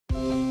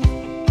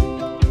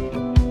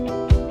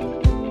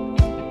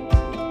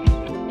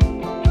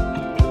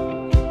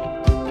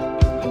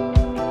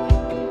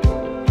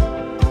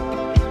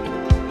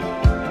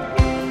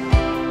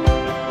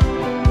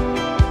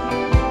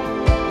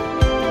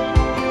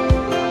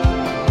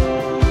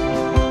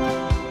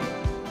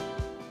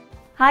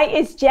Hi,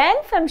 it's Jen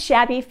from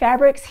Shabby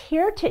Fabrics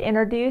here to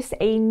introduce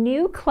a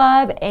new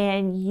club,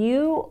 and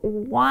you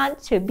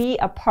want to be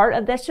a part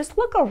of this. Just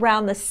look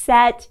around the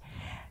set.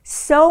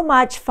 So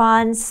much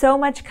fun, so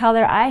much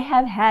color. I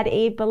have had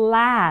a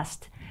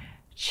blast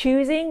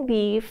choosing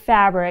the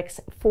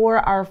fabrics for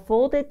our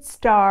folded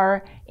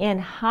star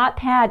and hot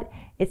pad.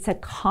 It's a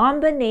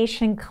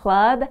combination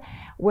club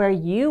where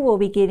you will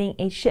be getting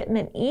a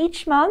shipment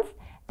each month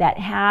that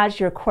has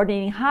your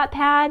coordinating hot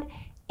pad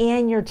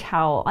and your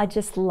towel. I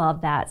just love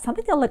that.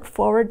 Something to look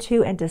forward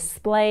to and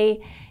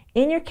display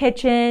in your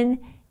kitchen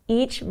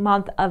each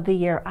month of the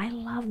year. I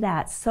love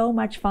that. So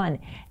much fun.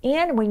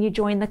 And when you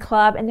join the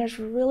club, and there's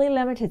really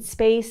limited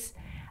space,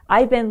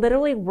 I've been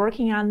literally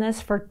working on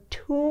this for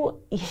 2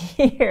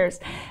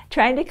 years,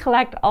 trying to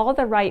collect all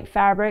the right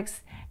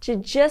fabrics to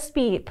just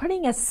be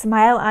putting a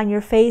smile on your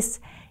face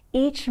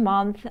each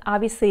month,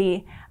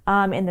 obviously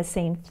in the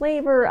same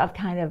flavor of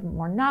kind of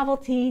more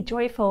novelty,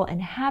 joyful,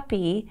 and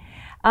happy.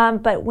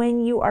 But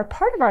when you are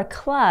part of our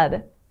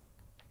club,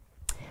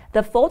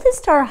 the Folded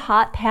Star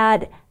Hot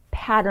Pad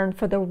pattern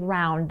for the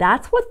round,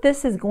 that's what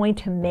this is going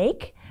to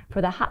make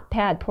for the hot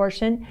pad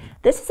portion.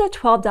 This is a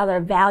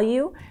 $12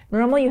 value.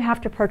 Normally you have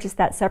to purchase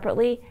that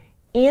separately.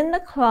 In the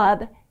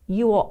club,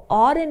 you will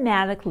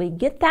automatically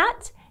get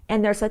that,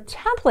 and there's a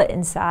template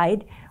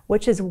inside,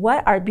 which is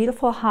what our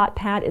beautiful hot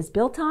pad is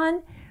built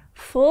on.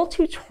 Full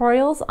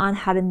tutorials on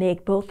how to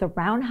make both the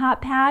round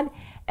hot pad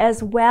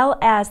as well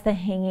as the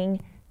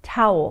hanging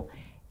towel.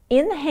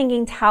 In the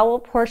hanging towel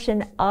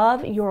portion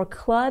of your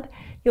club,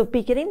 you'll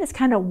be getting this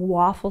kind of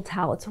waffle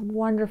towel. It's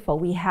wonderful.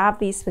 We have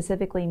these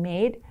specifically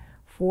made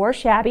for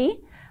Shabby.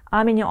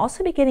 And you'll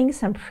also be getting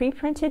some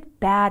pre-printed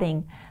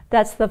batting.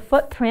 That's the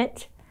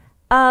footprint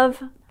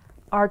of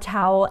our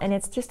towel, and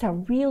it's just a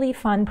really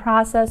fun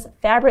process.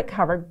 Fabric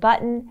covered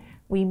button.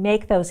 We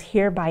make those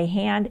here by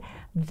hand.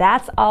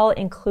 That's all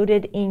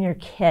included in your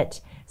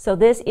kit. So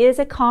this is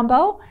a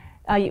combo.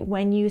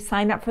 When you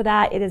sign up for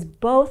that, it is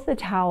both the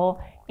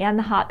towel and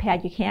the hot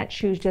pad. You can't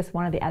choose just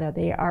one or the other.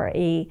 They are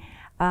a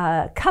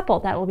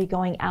couple that will be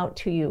going out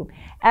to you.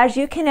 As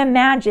you can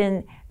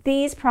imagine,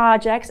 these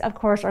projects, of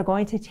course, are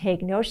going to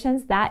take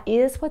notions. That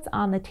is what's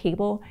on the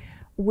table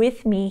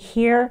with me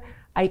here.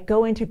 I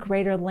go into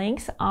greater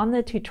lengths on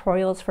the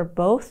tutorials for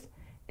both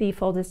the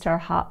Folded Star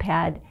Hot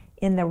Pad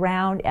in the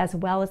round as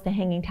well as the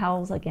hanging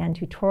towels. Again,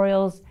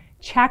 tutorials.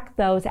 Check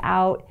those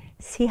out.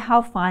 See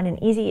how fun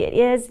and easy it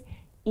is,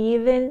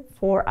 even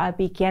for a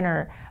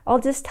beginner. I'll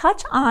just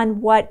touch on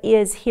what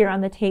is here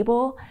on the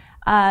table.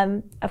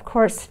 Of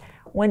course,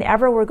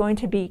 whenever we're going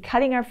to be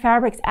cutting our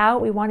fabrics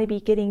out, we want to be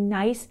getting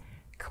nice,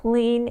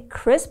 clean,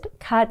 crisp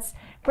cuts.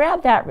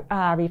 Grab that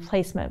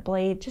replacement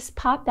blade, just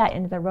pop that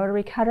into the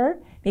rotary cutter,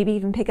 maybe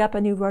even pick up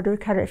a new rotary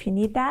cutter if you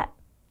need that.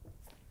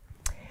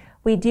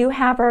 We do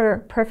have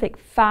our perfect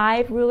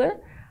 5 ruler.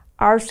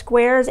 Our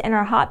squares in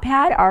our hot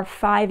pad are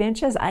 5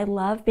 inches. I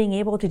love being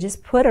able to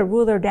just put a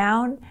ruler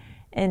down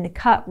and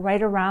cut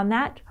right around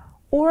that,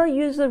 or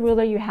use the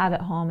ruler you have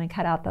at home and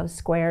cut out those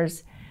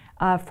squares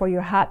for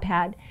your hot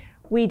pad.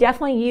 We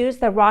definitely use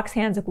the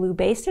Roxanne's glue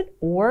basted,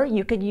 or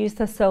you could use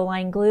the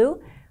Soline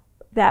glue.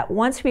 That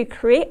once we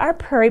create our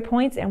prairie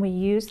points, and we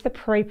use the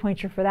prairie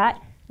pointer for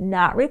that,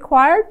 not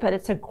required, but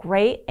it's a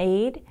great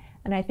aid,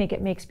 and I think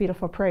it makes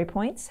beautiful prairie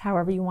points.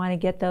 However you want to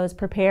get those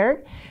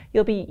prepared,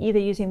 you'll be either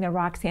using the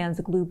Roxanne's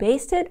glue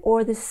basted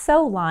or the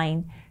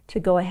Soline to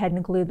go ahead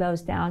and glue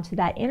those down to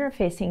that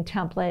interfacing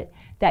template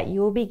that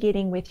you will be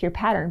getting with your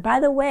pattern. By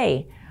the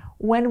way,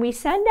 when we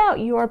send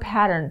out your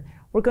pattern,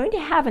 we're going to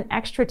have an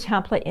extra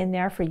template in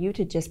there for you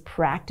to just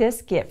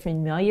practice, get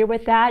familiar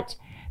with that,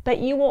 but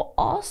you will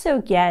also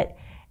get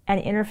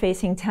an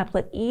interfacing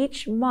template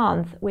each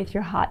month with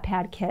your hot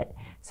pad kit.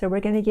 So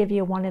we're going to give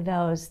you one of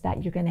those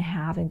that you're going to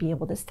have and be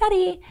able to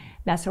study,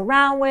 mess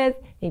around with,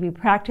 maybe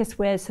practice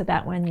with, so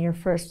that when you're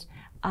first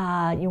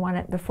you want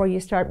it, before you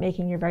start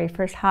making your very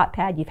first hot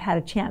pad, you've had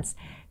a chance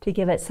to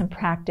give it some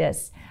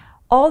practice.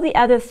 All the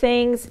other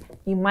things,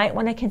 you might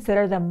want to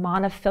consider the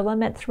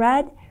monofilament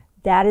thread.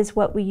 That is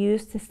what we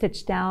use to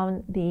stitch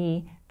down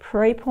the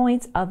prairie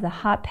points of the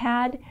hot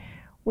pad.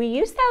 We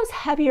use those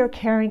heavier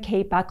Karen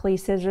K Buckley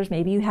scissors.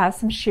 Maybe you have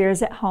some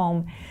shears at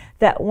home,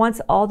 that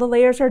once all the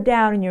layers are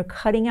down and you're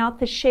cutting out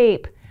the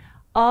shape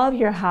of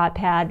your hot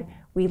pad,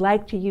 we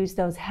like to use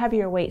those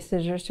heavier weight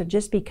scissors to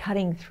just be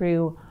cutting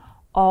through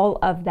all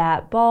of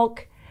that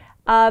bulk.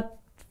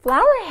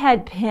 Flower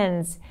head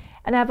pins,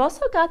 and I've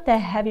also got the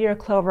heavier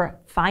clover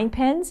fine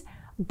pins.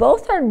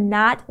 Both are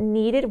not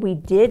needed. We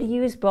did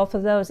use both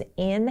of those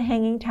in the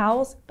hanging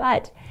towels,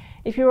 but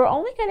if you were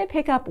only going to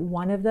pick up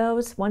one of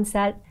those, one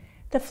set,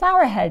 the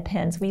flower head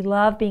pins, we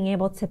love being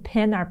able to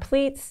pin our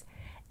pleats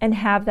and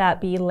have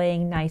that be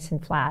laying nice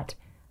and flat.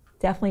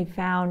 Definitely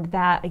found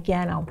that.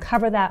 Again, I'll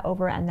cover that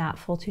over in that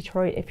full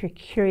tutorial if you're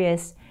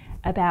curious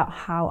about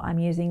how I'm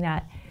using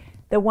that.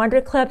 The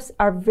Wonder Clips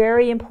are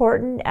very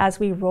important as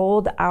we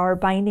rolled our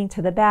binding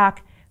to the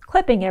back,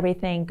 clipping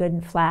everything good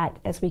and flat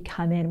as we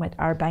come in with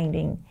our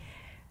binding.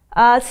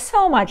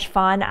 So much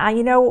fun.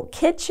 You know,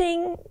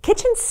 kitchen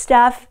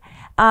stuff,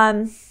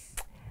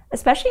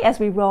 especially as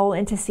we roll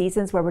into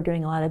seasons where we're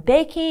doing a lot of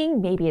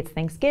baking. Maybe it's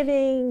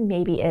Thanksgiving,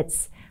 maybe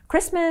it's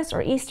Christmas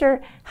or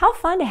Easter. How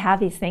fun to have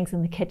these things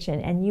in the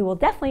kitchen, and you will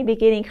definitely be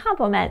getting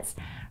compliments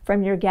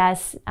from your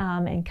guests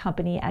and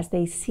company as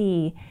they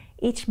see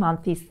each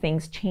month these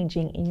things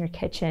changing in your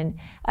kitchen.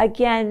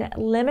 Again,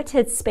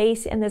 limited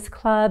space in this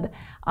club.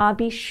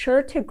 Be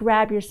sure to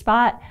grab your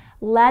spot.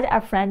 Let a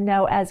friend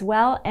know as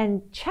well,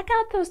 and check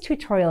out those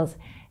tutorials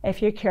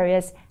if you're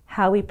curious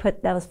how we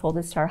put those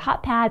folded star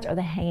hot pads or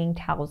the hanging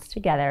towels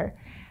together.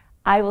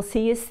 I will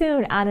see you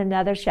soon on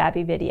another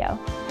Shabby video.